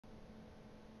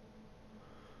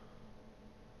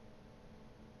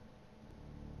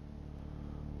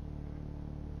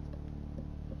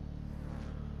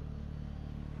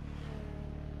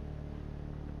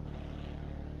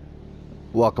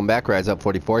Welcome back, Rise Up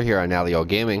 44 here on Nalyo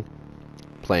Gaming,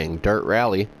 playing Dirt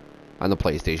Rally on the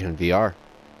PlayStation VR.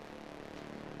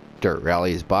 Dirt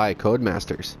Rally is by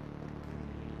Codemasters.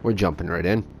 We're jumping right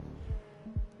in.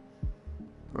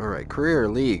 Alright, career,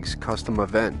 leagues, custom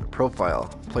event,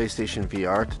 profile, PlayStation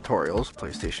VR, tutorials,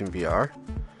 PlayStation VR.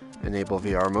 Enable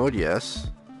VR mode, yes.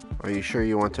 Are you sure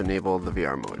you want to enable the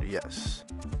VR mode? Yes.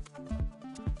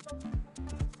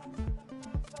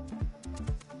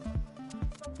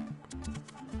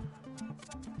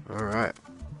 Alright.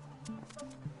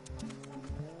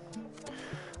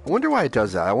 I wonder why it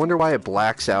does that. I wonder why it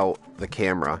blacks out the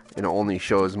camera and only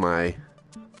shows my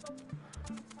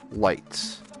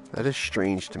lights. That is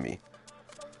strange to me.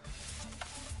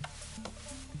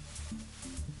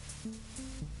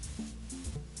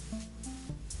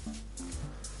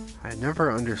 I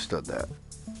never understood that.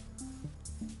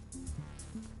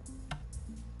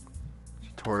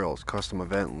 Tutorials, custom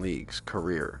event, leagues,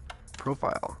 career,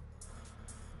 profile.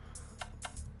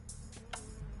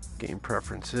 Game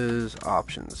preferences,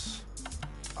 options,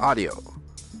 audio,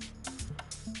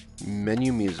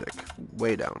 menu music,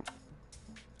 way down.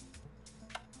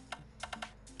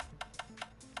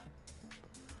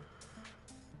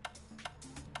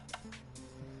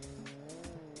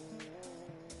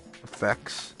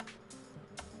 Effects,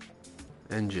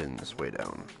 engines, way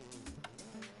down.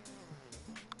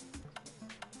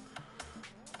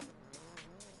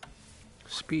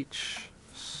 Speech,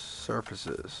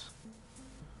 surfaces.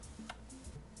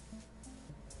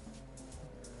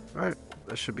 Alright,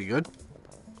 that should be good.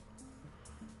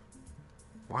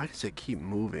 Why does it keep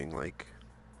moving? Like,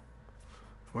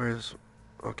 where's...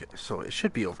 Okay, so it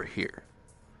should be over here.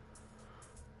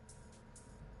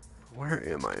 Where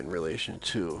am I in relation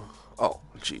to... Oh,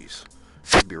 jeez. It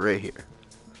should be right here.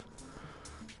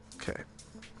 Okay.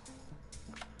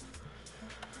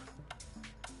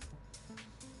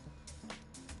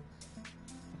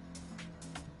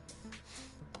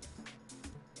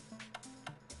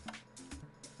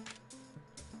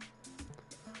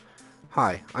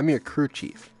 Hi, I'm your crew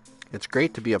chief. It's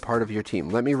great to be a part of your team.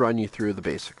 Let me run you through the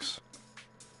basics.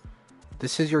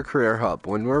 This is your career hub.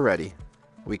 When we're ready,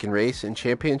 we can race in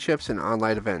championships and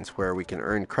online events where we can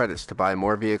earn credits to buy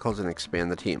more vehicles and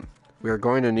expand the team. We are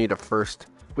going to need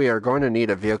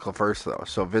a vehicle first though,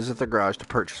 so visit the garage to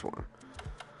purchase one.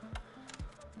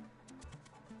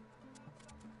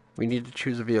 We need to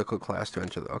choose a vehicle class to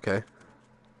enter the... Okay.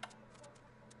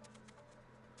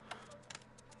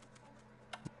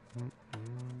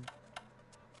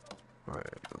 Alright,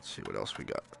 let's see what else we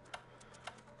got.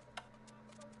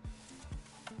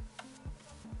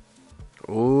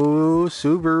 Ooh,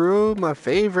 Subaru, my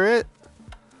favorite.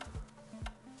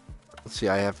 Let's see,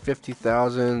 I have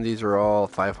 50,000. These are all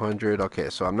 500. Okay,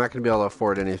 so I'm not going to be able to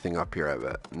afford anything up here, I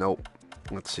bet. Nope.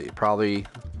 Let's see, probably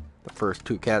the first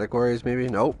two categories, maybe?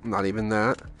 Nope, not even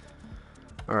that.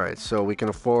 Alright, so we can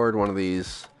afford one of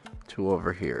these two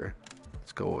over here.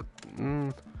 Let's go with...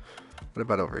 what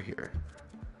about over here?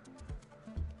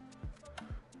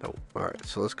 Nope. Alright,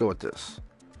 so let's go with this.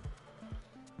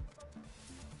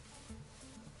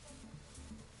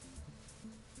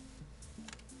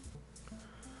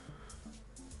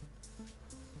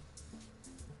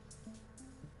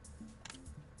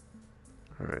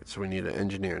 Alright, so we need an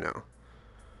engineer now.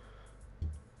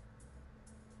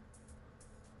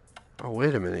 Oh,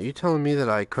 wait a minute. You telling me that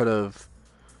I could have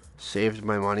saved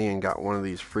my money and got one of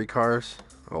these free cars?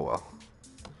 Oh, well.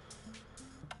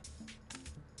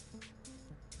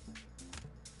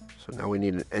 So now we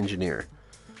need an engineer.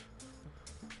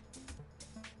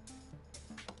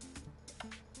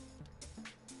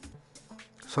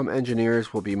 Some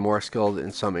engineers will be more skilled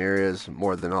in some areas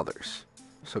more than others.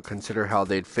 So consider how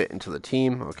they'd fit into the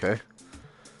team. Okay.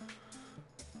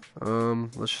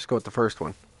 Let's just go with the first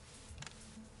one.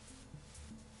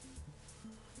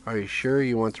 Are you sure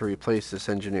you want to replace this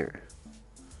engineer?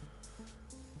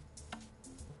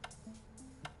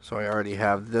 So I already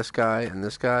have this guy and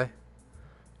this guy.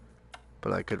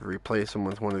 But I could replace him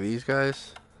with one of these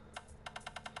guys.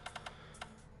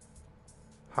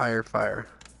 Hire, fire.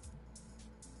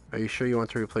 Are you sure you want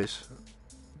to replace?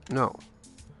 No.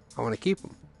 I want to keep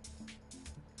him.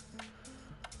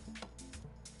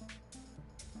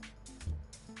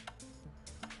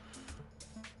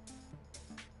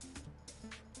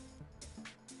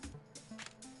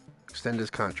 Extend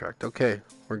his contract. Okay,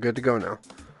 we're good to go now.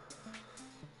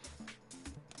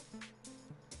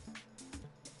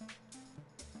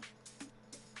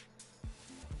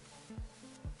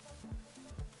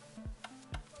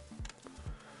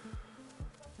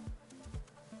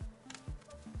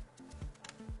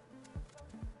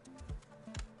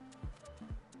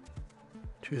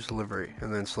 Choose delivery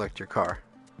and then select your car.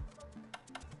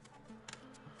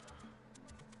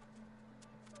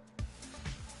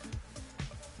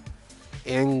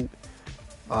 and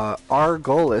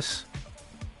argolis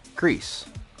grease.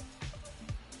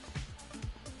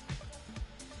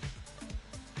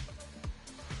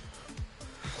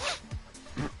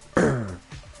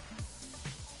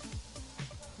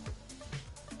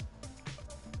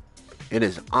 It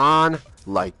is on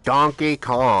like Donkey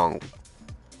Kong.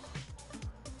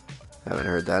 Haven't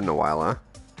heard that in a while, huh?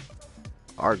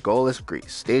 Argolis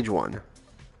grease, stage 1.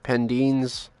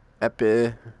 Pendine's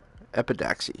epidaxy.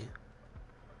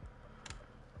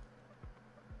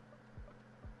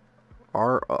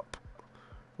 R up.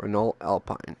 Renault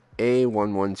Alpine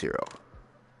A110.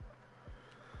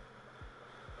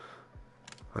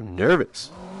 I'm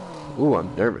nervous. Ooh,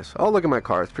 I'm nervous. Oh, look at my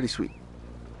car. It's pretty sweet.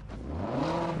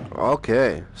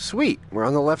 Okay, sweet. We're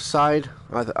on the left side.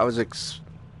 I was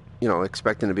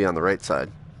expecting to be on the right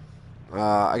side.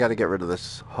 I got to get rid of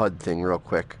this HUD thing real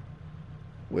quick,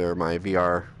 where my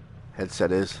VR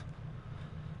headset is.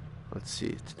 Let's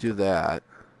see. To do that,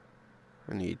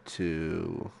 I need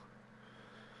to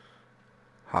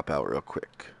hop out real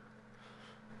quick.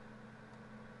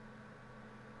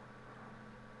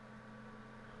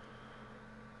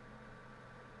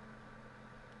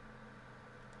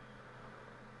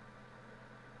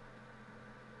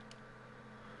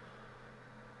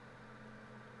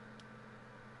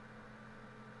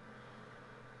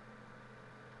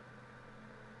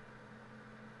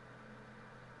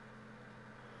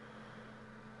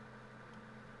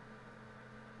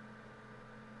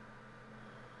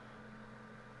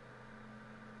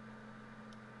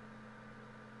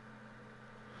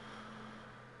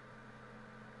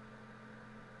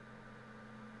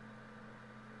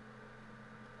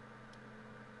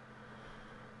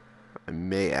 I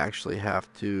may actually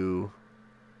have to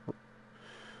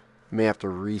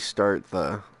restart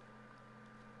the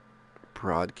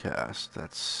broadcast.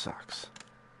 That sucks.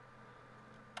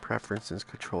 Preferences,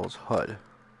 controls, HUD.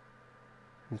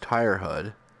 Entire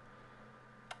HUD.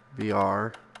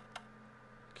 VR.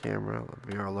 Camera.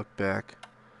 VR look back.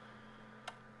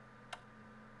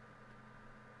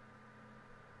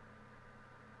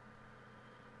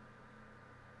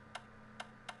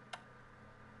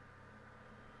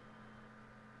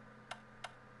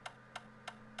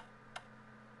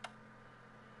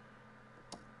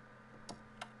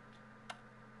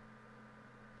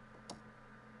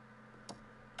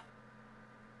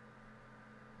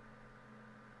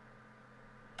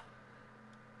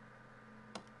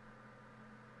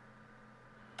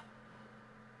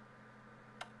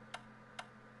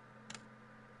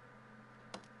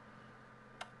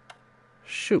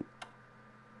 Shoot.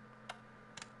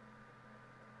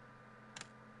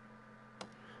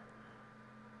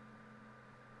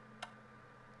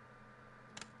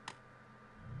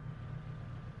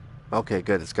 Okay,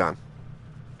 good, it's gone.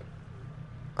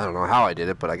 I don't know how I did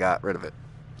it, but I got rid of it.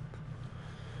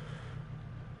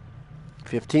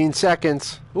 15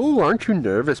 seconds. Ooh, aren't you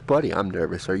nervous, buddy? I'm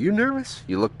nervous. Are you nervous?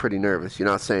 You look pretty nervous. You're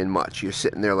not saying much. You're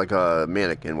sitting there like a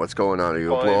mannequin. What's going on? Are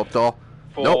you a blow-up doll?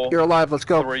 4, nope, you're alive. Let's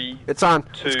go. 3, it's on.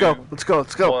 2, let's go. Let's go.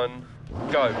 Let's go. 1,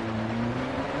 go.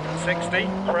 60,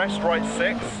 crest, right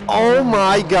 6. Oh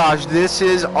my gosh, this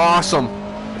is awesome.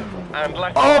 And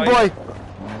left 5. Oh boy.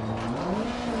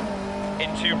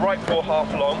 Into right 4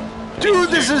 half long. Dude,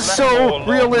 this is so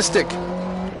realistic.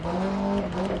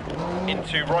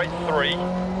 Into right 3.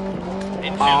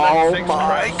 Into oh left 6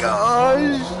 my crest.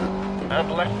 gosh. And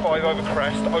left 5 over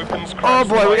crest, opens crest. Oh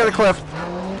boy, right. we got a cliff.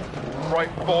 Right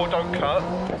 4, don't cut.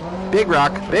 Big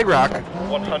rock, big rock.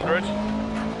 100.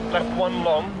 Left 1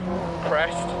 long,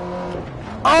 crest.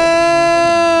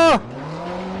 Oh!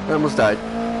 I almost died.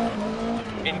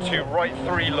 Into right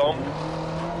 3 long.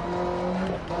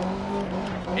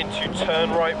 Into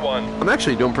turn right 1. I'm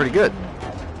actually doing pretty good.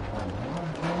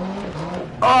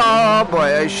 Oh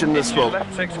boy, I shouldn't have spoke.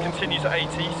 Left 6 continues at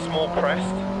 80, small crest.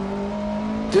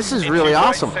 This is really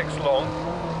awesome. Right 6 long.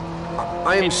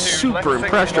 I am super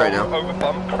impressed right now. Over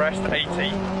bump, crest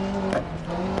 80.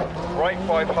 Right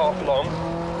 5 half long.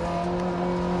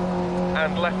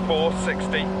 And left 4,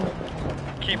 60.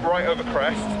 Keep right over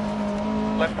crest.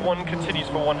 Left 1 continues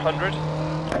for 100.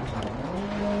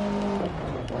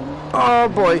 Oh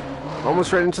boy,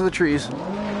 almost right into the trees.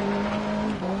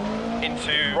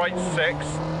 Into right 6.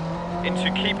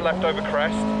 Into keep left over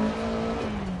crest.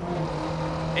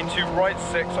 Into right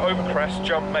 6 over crest,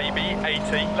 jump maybe, 80,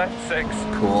 left 6.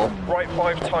 Cool. Right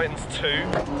 5 tightens 2.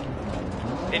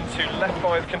 Into left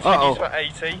 5 continues for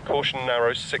 80, caution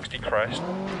narrows, 60 crest.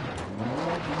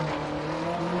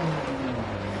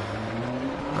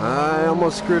 I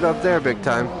almost screwed up there big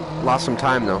time. Lost some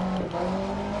time though.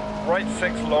 Right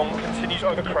 6 long, continues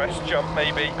over crest, jump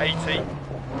maybe, 80.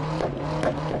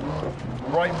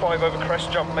 Right 5 over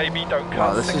crest jump maybe, don't cut.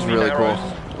 Wow, this 60 is really narrows.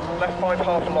 cool. Left 5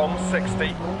 half long,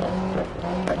 60.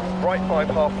 Right 5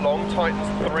 half long,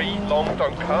 tightens 3 long,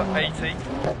 don't cut, 80.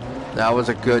 That was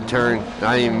a good turn.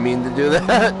 I didn't even mean to do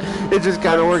that. It just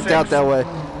kind of worked out that way.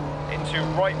 Into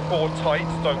right 4 tight,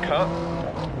 don't cut.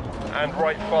 And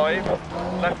right 5,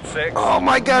 left 6. Oh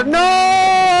my god, no!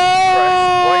 Crest,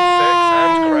 right 6,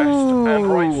 and crest, and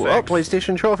right 6. Oh,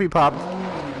 PlayStation trophy popped.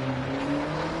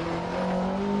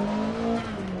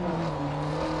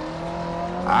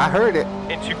 I heard it.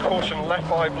 Into caution, left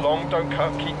 5 long, don't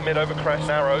cut, keep mid over crest,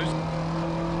 narrows.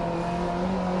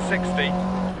 60.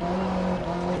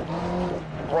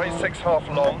 Right 6 half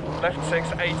long, left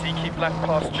 6 80, keep left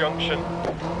past junction.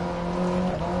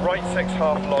 Right 6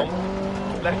 half long,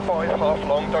 left 5 half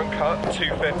long, don't cut,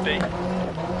 250.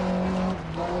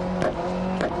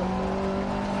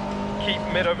 Keep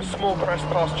mid over small crest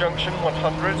past junction,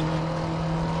 100.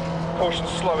 Caution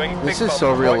slowing, big This is bump,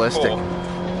 so right realistic. 4.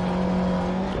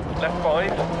 Left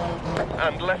 5,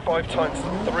 and left 5 times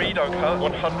 3, don't cut,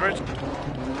 100.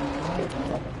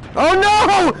 Oh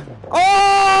no!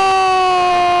 Oh!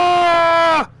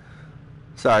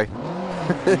 Sorry.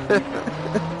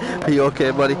 Are you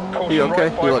okay, buddy? Are you okay?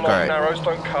 Right 5 You look long, alright. narrows,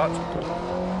 don't cut.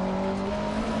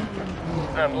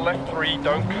 And left 3,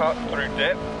 don't cut through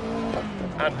dip.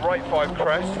 And right 5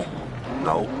 crest.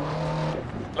 No.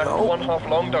 Left No. 1 half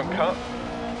long, don't cut.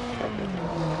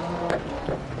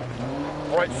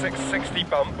 Right 6 60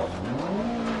 bump.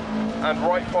 And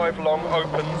right 5 long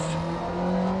opens.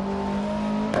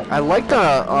 I like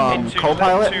the Into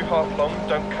co-pilot left 2 half long,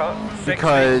 don't cut. 60.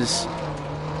 because,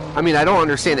 I mean, I don't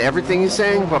understand everything he's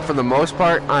saying, but for the most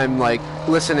part, I'm like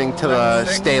listening to the Left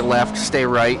 6. stay left, stay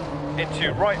right.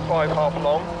 Into right 5 half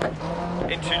long.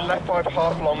 Into left 5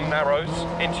 half long narrows.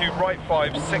 Into right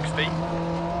 5 60.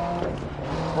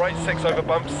 Right 6 over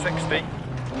bump 60.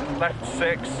 Left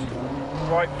 6.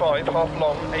 Right 5 half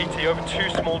long 80 over 2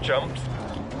 small jumps.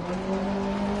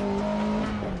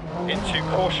 Into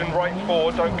caution right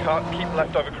 4, don't cut, keep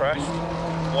left over crest.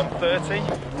 130.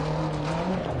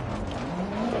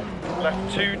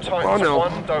 Left 2 times Oh, no.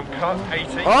 1, don't cut,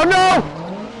 80. Oh no!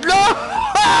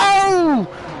 No!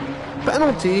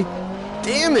 Penalty.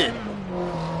 Damn it.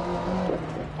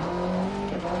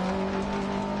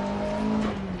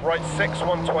 Right 6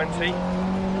 120.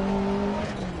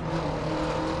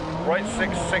 Right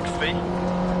 6 60.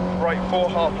 Right 4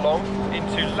 half long.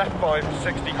 Into left 5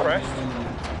 60 crest.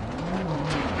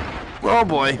 Oh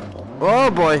boy. Oh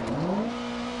boy.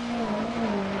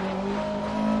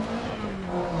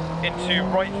 Into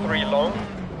right 3 long.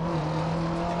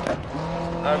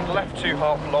 And left 2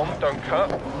 half long, don't cut.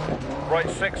 Right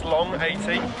 6 long,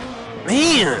 80.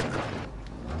 Man.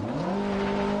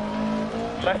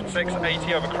 Left 6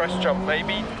 80 over crest jump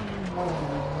maybe.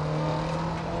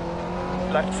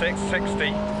 Left 6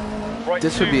 60. Right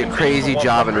This 2 would be a continues crazy for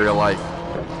job in 100. real life.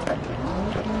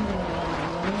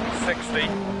 60.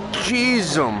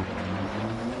 Jeez,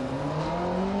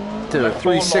 Did a Left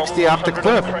 4 long, 360 off the 100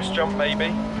 cliff. over crest jump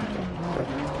maybe.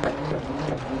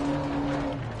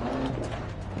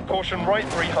 Caution right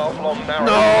 3 half long narrow.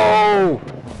 No!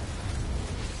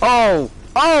 Oh!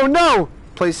 Oh no!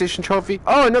 PlayStation trophy.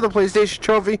 Oh, another PlayStation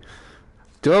trophy.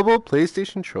 Double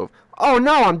PlayStation trophy. Oh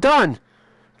no, I'm done.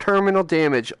 Terminal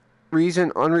damage.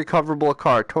 Reason unrecoverable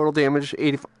car. Total damage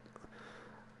 85.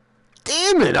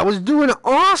 Damn it! I was doing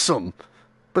awesome.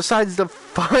 Besides the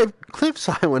 5 clips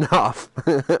I went off.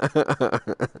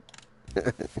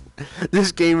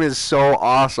 This game is so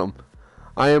awesome.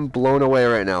 I am blown away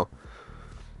right now.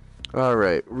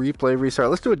 Alright, replay, restart.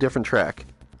 Let's do a different track.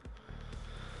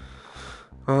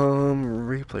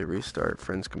 Replay, restart,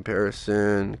 friends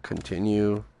comparison,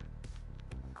 continue.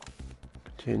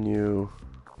 Continue.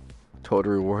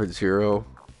 Total reward 0.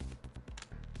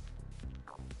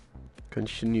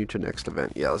 Continue to next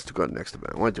event. Yeah, let's go to next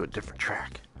event. I want to do a different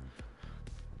track.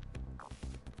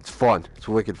 It's fun. It's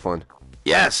wicked fun.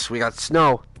 Yes, we got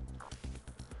snow.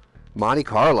 Monte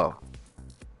Carlo.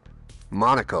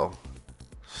 Monaco.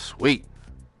 Sweet.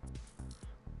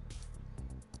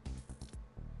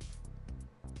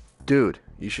 Dude,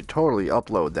 you should totally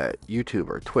upload that YouTube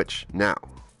or Twitch now.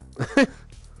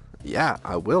 Yeah,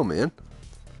 I will, man.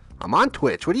 I'm on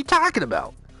Twitch. What are you talking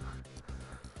about?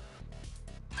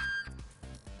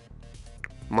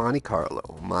 Monte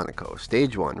Carlo, Monaco.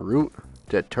 Stage 1. Route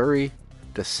de Turi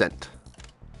Descent.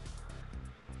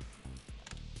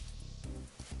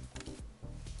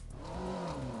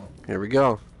 Here we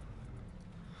go.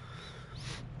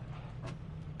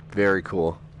 Very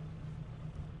cool.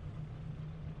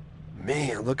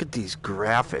 Man, look at these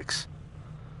graphics.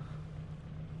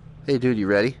 Hey, dude, you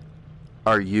ready?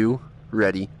 Are you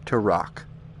ready to rock.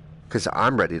 Because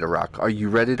I'm ready to rock. Are you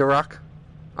ready to rock?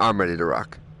 I'm ready to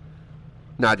rock.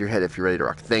 Nod your head if you're ready to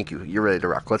rock. Thank you. You're ready to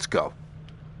rock. Let's go.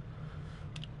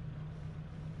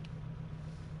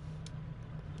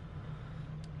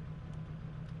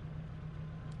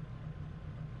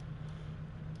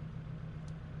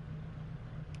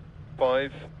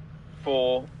 Five,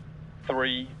 4,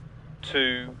 3,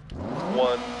 2,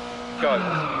 1, go.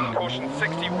 Caution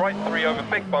 60, right 3 over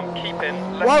big bump, keep in.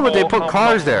 Left Why would they 4, put half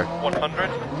cars there? 100.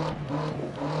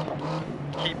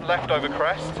 Keep left over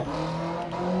crest.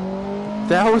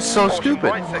 That was so Caution stupid.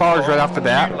 right 6 Cars long, right off the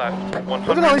bat. left, 100.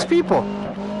 Look at all these people.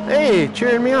 Hey,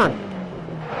 cheering me on.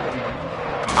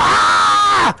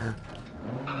 Ah!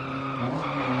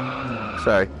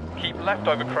 Sorry. Keep left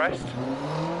over crest.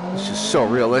 This is so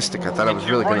realistic. I thought I was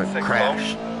really right going to 6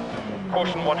 crash. long.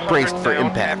 Caution 100 Braced for down,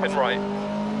 impact. hairpin right.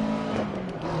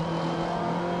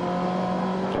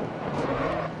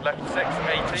 Left 6,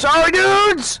 80. Sorry,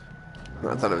 dudes!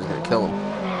 I thought I was going to kill him.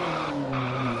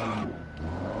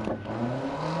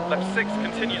 Left 6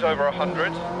 continues over 100.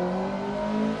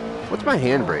 What's my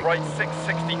handbrake? Right 6,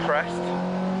 60 crest.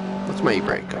 What's my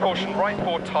e-brake? Caution right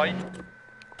 4 tight.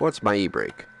 What's my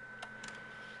e-brake?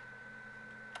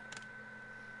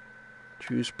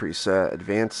 Choose preset,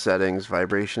 advanced settings,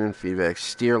 vibration and feedback,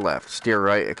 steer left, steer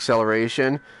right,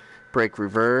 acceleration, brake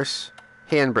reverse,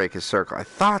 handbrake is circle. I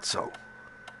thought so.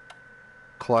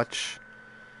 Clutch,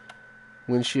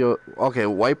 windshield. Okay,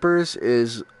 wipers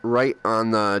is right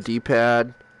on the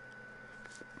D-pad.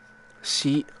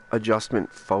 Seat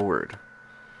adjustment forward.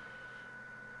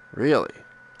 Really?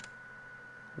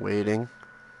 Waiting.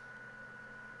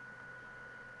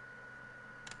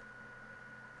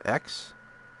 X?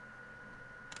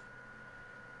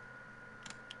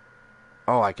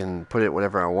 Oh, I can put it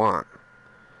whatever I want.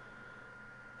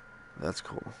 That's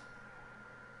cool.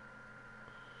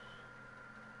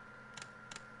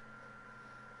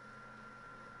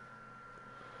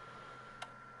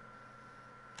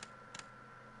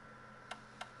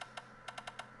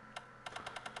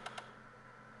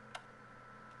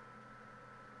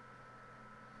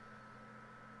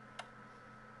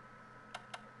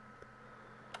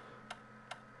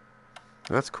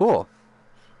 That's cool.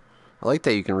 I like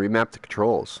that you can remap the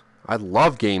controls. I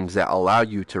love games that allow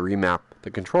you to remap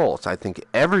the controls. I think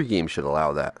every game should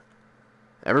allow that.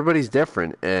 Everybody's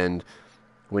different, and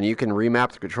when you can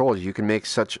remap the controls, you can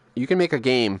make a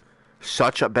game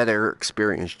such a better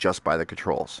experience just by the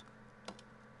controls.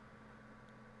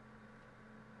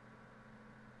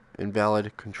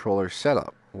 Invalid controller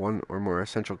setup. One or more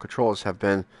essential controls have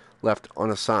been left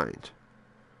unassigned.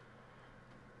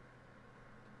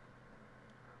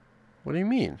 What do you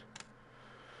mean?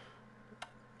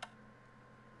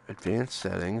 Advanced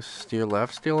settings, steer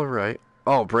left, steer right.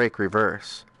 Oh, brake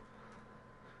reverse.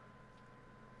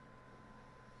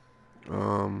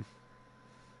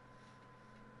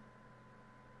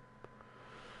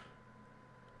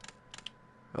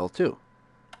 L2.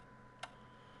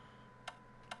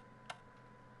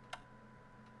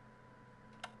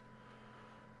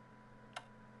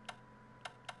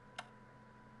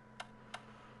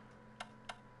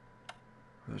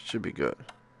 That should be good.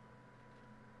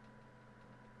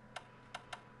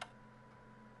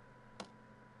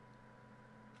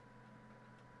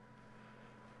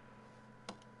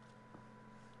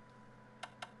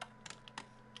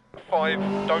 Five,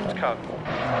 don't cut.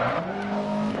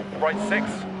 Right 6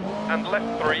 and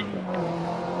left 3.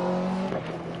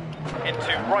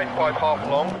 Into right 5 half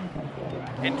long.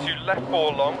 Into left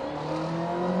 4 long.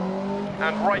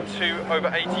 And right 2 over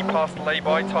 80 past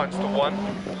lay-by, tightens to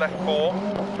 1. Left 4.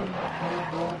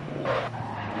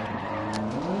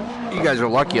 You guys are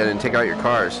lucky I didn't take out your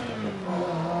cars.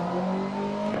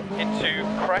 Into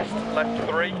crest, left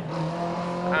 3.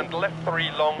 And left 3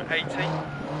 long 80.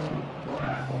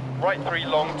 Right 3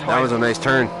 long tight. That was a nice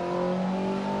turn.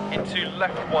 Into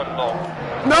left 1 long.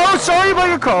 No, sorry about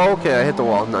your car. Okay, I hit the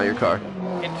wall, not your car.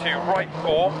 Into right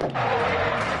 4.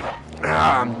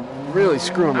 Ah, I'm really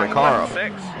screwing my car up.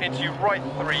 Left 6. Into right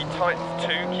 3, tightens 2,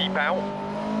 keep out.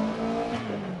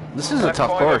 This is a Left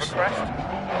tough 5 course. over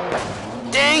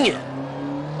crest. Dang it!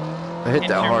 I hit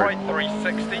that hard. Right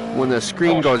 360. When the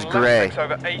screen goes Caution, gray. left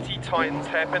 6 over 80, tightens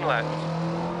hairpin left.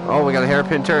 Oh, we got a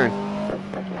hairpin turn.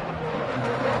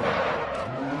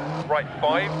 Right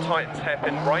 5, tightens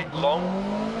hairpin right, long.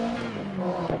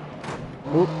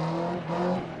 Oop.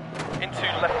 Into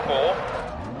left 4.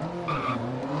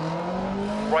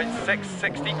 Right 6,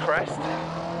 60 crest.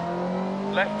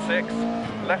 Left 6,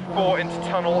 left 4 into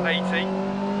tunnel 80.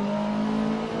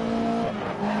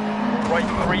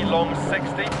 Right 3 long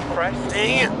 60 crest.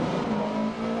 Dang it!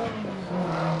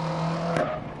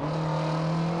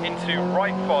 into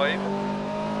right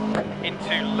 5,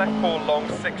 into left 4 long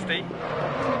 60,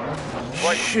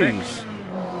 right 6,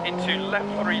 into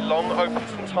left 3 long,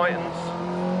 opens and tightens,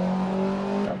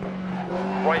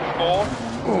 right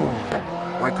 4. Ooh,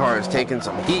 my car is taking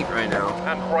some heat right now.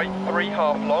 And right 3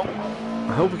 half long.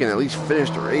 I hope we can at least finish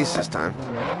the race this time.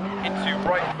 Into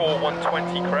right 4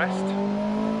 120 crest.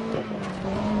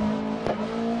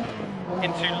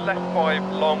 Into left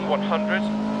 5 long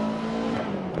 100.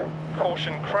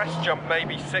 Caution crest jump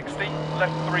maybe 60.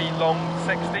 Left 3 long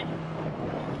 60.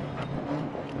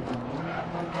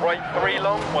 Right 3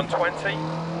 long 120.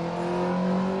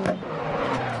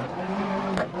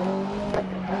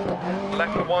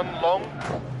 Left 1 long.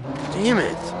 Damn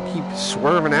it, keep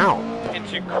swerving out.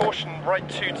 Into caution right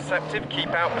 2 deceptive, keep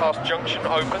out past junction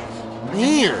opens.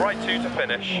 Man. Right 2 to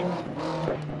finish.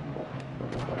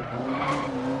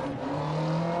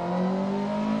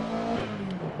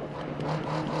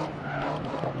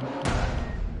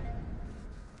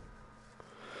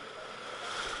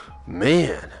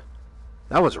 Man,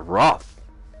 that was rough.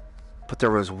 But there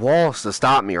was walls to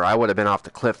stop me or I would have been off the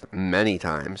cliff many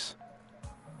times.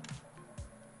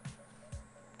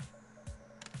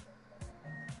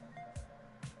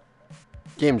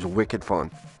 Game's wicked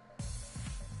fun.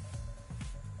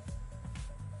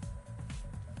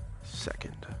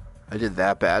 Second. I did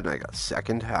that bad and I got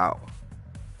second? How?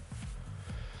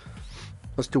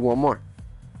 Let's do one more.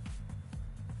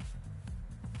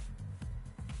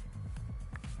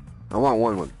 I want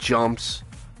one with jumps,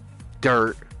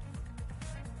 dirt.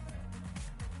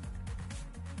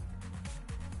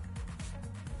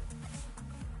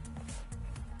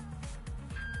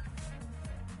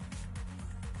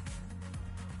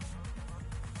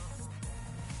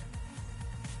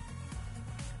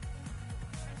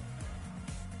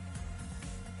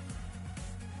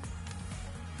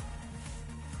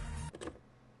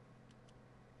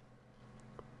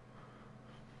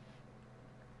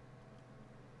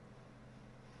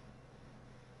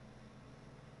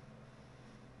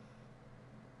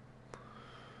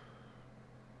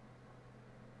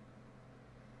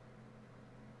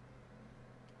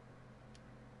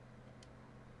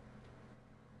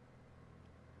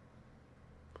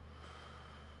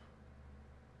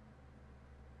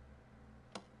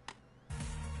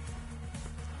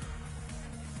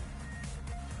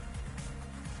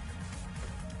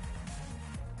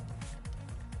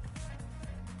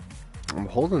 I'm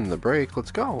holding the brake.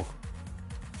 Let's go.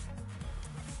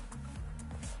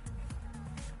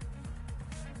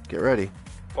 Get ready.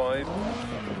 5,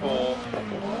 4,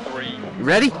 3. You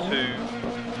ready? 2,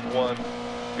 1,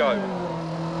 go.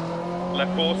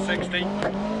 Left 4, 60.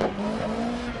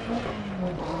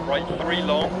 Right 3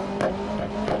 long.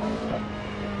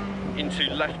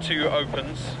 Into left 2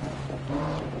 opens.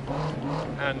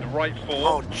 And right 4.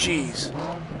 Oh, jeez.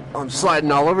 I'm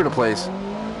sliding all over the place.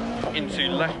 Into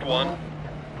left 1.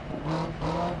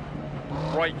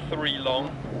 Right 3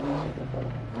 long.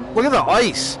 Look at the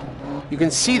ice. You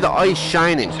can see the ice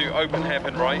shining. Into open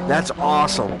hairpin right. That's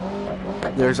awesome.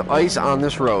 There's ice on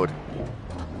this road.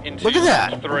 Into Look at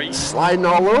that. left 3. Sliding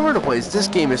all over the place. This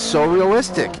game is so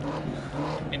realistic.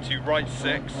 Into right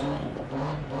 6.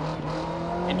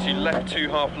 Into left 2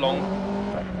 half long.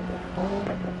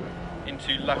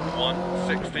 Into left 1,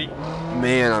 60.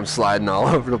 Man, I'm sliding all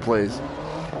over the place.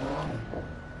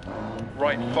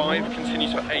 Right 5,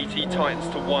 continues for 80, tightens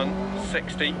to 1,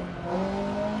 60.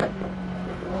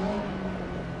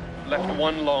 Left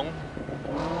 1 long.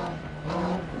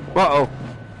 Uh-oh.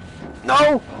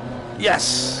 No!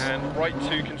 Yes! And right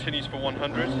 2 continues for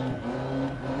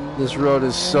 100. This road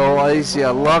is so icy.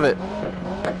 I love it.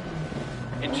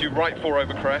 Into right 4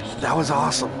 over crest. That was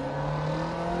awesome.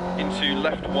 Into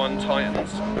left 1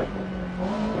 tightens.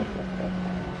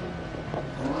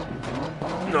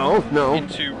 No, no.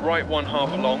 Into right 1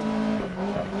 half long.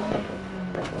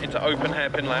 Into open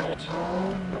hairpin left.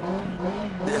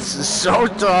 This is so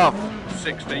tough.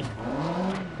 60.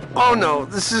 Oh no,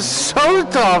 this is so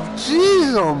tough.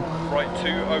 Jeez. Right 2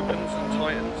 opens and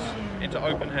tightens. Into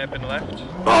open hairpin left.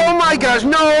 Oh my gosh,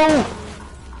 no!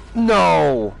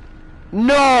 No.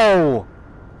 No!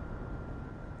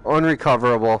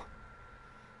 Unrecoverable.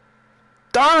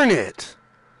 Darn it!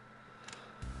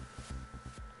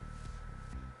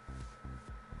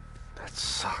 That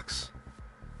sucks.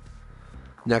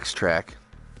 Next track.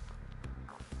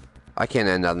 I can't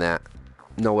end on that.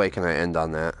 No way can I end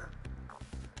on that.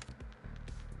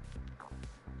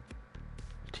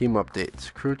 Team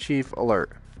updates. Crew chief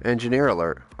alert. Engineer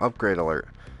alert. Upgrade alert.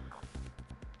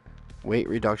 Weight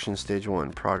reduction stage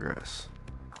 1. Progress.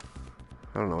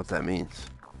 I don't know what that means.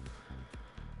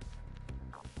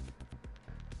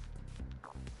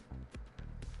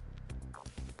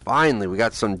 Finally, we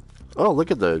got some... Oh,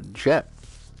 look at the jet.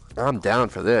 I'm down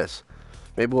for this.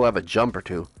 Maybe we'll have a jump or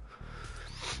two.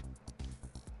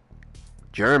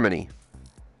 Germany.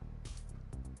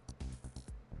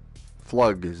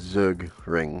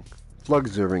 Flugzeugring.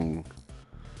 Flugzeugring.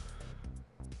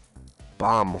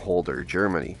 Bomb holder,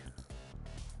 Germany.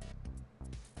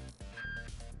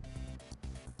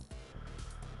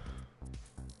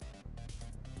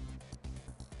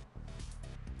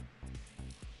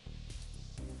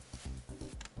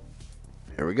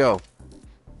 Here we go.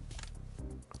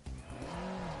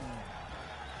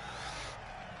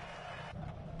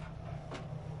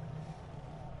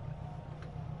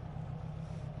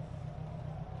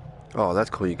 Oh,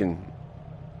 that's cool. You can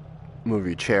move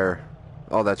your chair.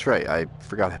 Oh, that's right. I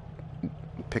forgot to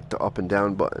pick the up and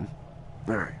down button.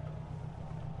 All right.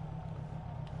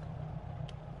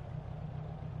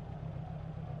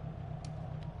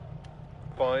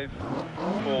 Five,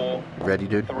 four, ready,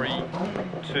 dude? 3,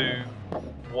 2,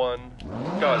 1,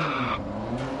 go.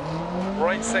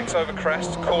 Right 6 over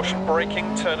crest, caution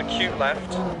braking, turn acute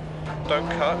left, don't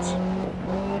cut.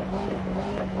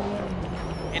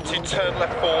 Into turn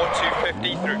left 4,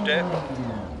 250 through dip.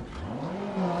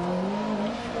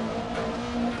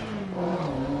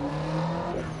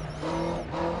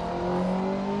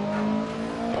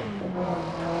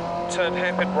 Turn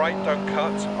hairpin right, don't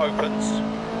cut, opens.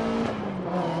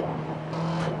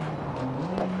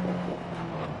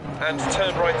 And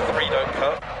turn right 3, don't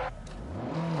cut.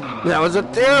 That was a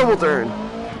terrible turn.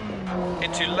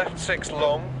 Into left 6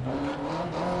 long.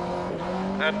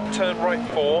 And turn right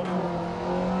 4.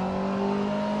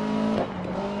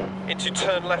 Into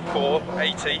turn left 4,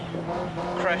 80.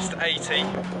 Crest 80.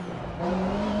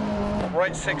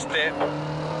 Right 6 dip.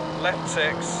 Left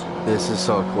 6. This is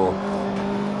so cool.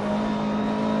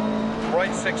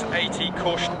 Right 6, 80.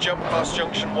 Caution jump past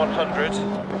junction 100.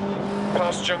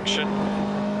 Past junction.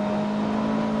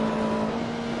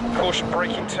 Caution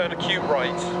braking, turn acute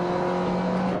right.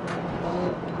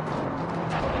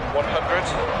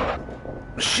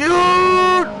 100.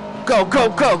 Shoot! Go, go,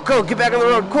 go, go! Get back on the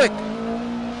road, quick!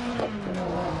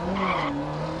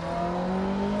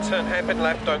 Turn hairpin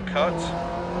left, don't cut.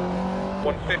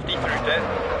 150 through dip.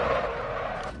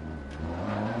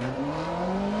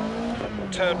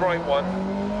 Turn right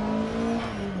 1.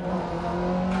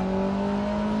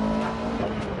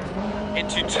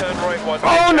 Into turn right 1.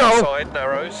 Oh no! Side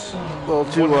narrows. A little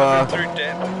too, 100 through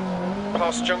dip.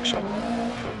 Past junction.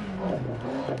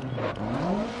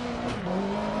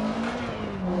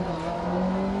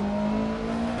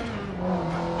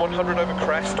 $100 over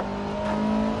crest.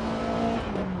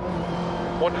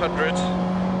 100.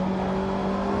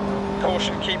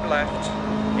 Caution, keep left.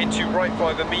 Into right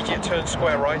 5, immediate turn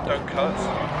square right, don't cut.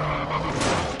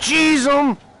 Jeez,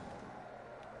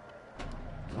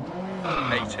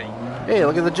 80. Hey,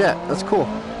 look at the jet. That's cool.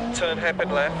 Turn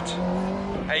hairpin left.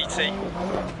 80.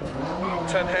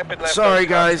 Turn hairpin left. Sorry,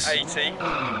 guys. 80.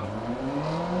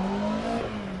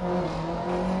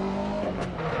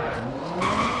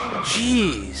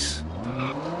 Jeez.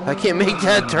 I can't make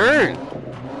that turn.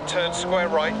 Turn square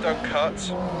right, don't cut.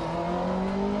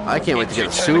 I can't wait to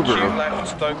get a Turn acute Subaru.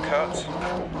 left, don't cut.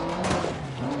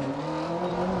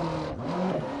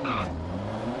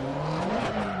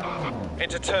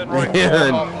 Into turn right 4,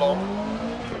 Man. half long.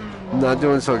 I'm not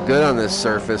doing so good on this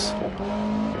surface.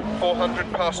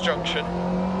 400 past junction.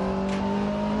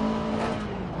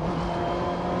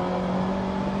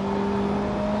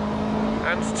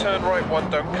 And turn right 1,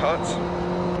 don't cut.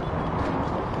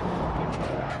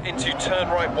 Into turn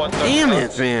right 1, don't Damn cut.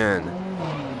 it, man.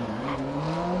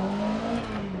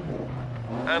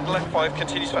 And left 5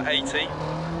 continues for 80.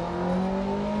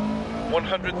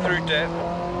 100 through dip.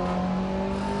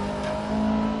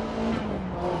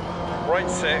 Right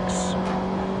 6.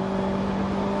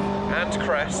 And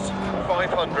crest.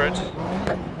 500.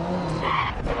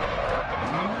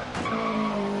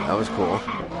 That was cool.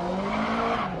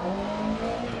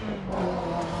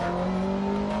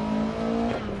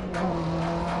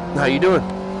 How you doing?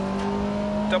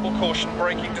 Double caution,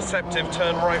 braking deceptive,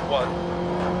 turn right 1.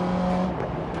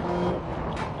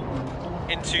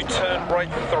 Into turn right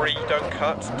 3, don't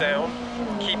cut, down.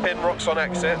 Keep in, rocks on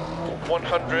exit.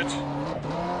 100.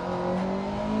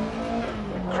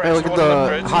 Crest Hey, look at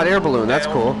 100, the hot air balloon. That's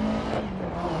down. cool.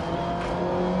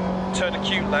 Turn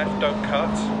acute left, don't cut.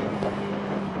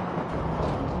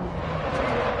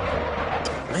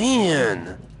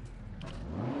 Man.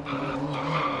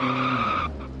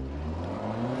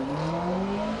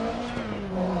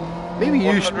 Maybe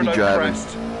you should be 100 over driving.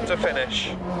 crest to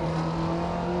finish.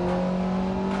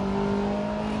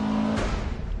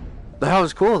 That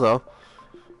was cool, though.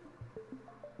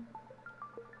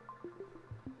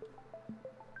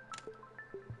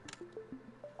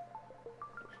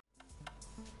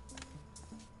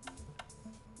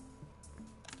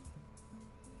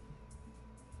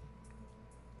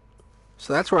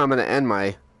 So that's where I'm going to end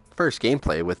my first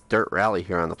gameplay with Dirt Rally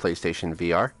here on the PlayStation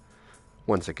VR.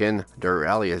 Once again, Dirt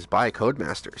Rally is by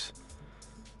Codemasters.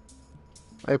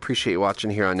 I appreciate you watching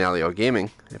here on Nalyo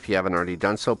Gaming. If you haven't already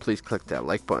done so, please click that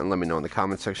like button. Let me know in the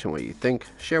comment section what you think.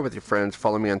 Share with your friends.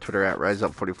 Follow me on Twitter at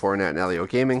RiseUp44 and at Nalyo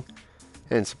Gaming.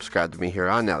 And subscribe to me here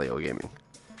on Nalyo Gaming.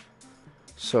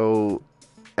 So,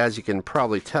 as you can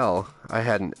probably tell, I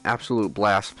had an absolute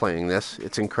blast playing this.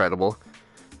 It's incredible.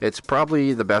 It's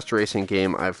probably the best racing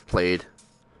game I've played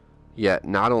yet,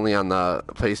 not only on the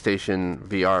PlayStation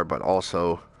VR, but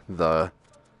also the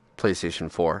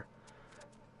PlayStation 4.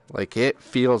 Like, it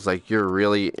feels like you're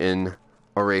really in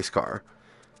a race car,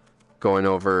 going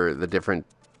over the different,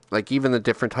 like, even the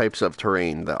different types of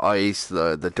terrain, the ice,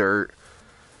 the dirt.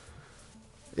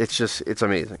 It's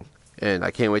amazing. And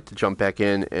I can't wait to jump back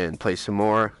in and play some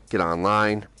more, get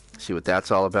online, see what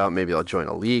that's all about. Maybe I'll join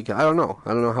a league. I don't know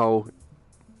how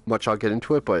much I'll get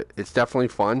into it, but it's definitely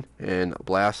fun and a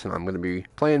blast, and I'm going to be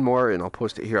playing more, and I'll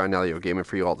post it here on Nalyo Gaming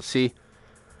for you all to see.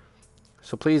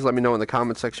 So please let me know in the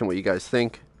comment section what you guys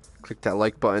think. Click that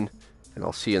like button, and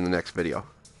I'll see you in the next video.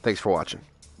 Thanks for watching.